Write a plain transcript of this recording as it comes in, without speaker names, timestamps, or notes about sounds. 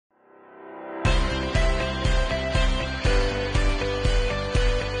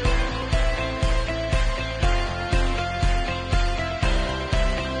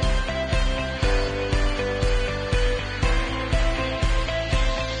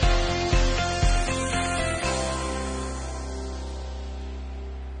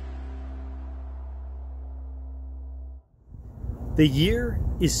The year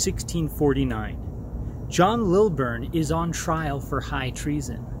is 1649. John Lilburne is on trial for high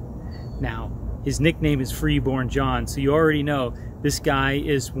treason. Now, his nickname is Freeborn John, so you already know this guy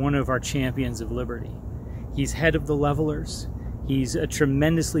is one of our champions of liberty. He's head of the Levelers. He's a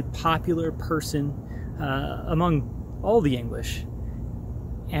tremendously popular person among all the English.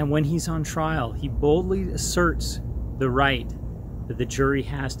 And when he's on trial, he boldly asserts the right that the jury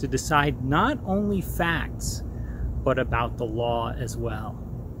has to decide not only facts, but about the law as well.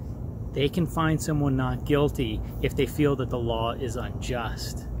 They can find someone not guilty if they feel that the law is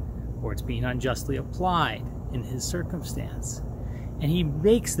unjust, or it's being unjustly applied in his circumstance. And he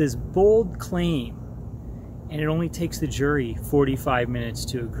makes this bold claim, and it only takes the jury 45 minutes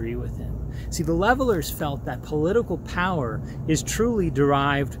to agree with him. See, the Levelers felt that political power is truly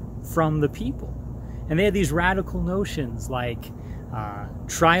derived from the people. And they had these radical notions like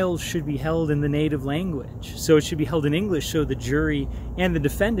trials should be held in the native language. So it should be held in English so the jury and the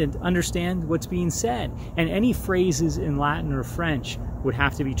defendant understand what's being said. And any phrases in Latin or French would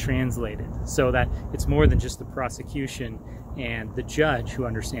have to be translated so that it's more than just the prosecution and the judge who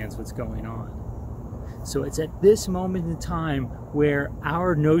understands what's going on. So it's at this moment in time where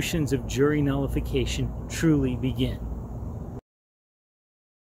our notions of jury nullification truly begin.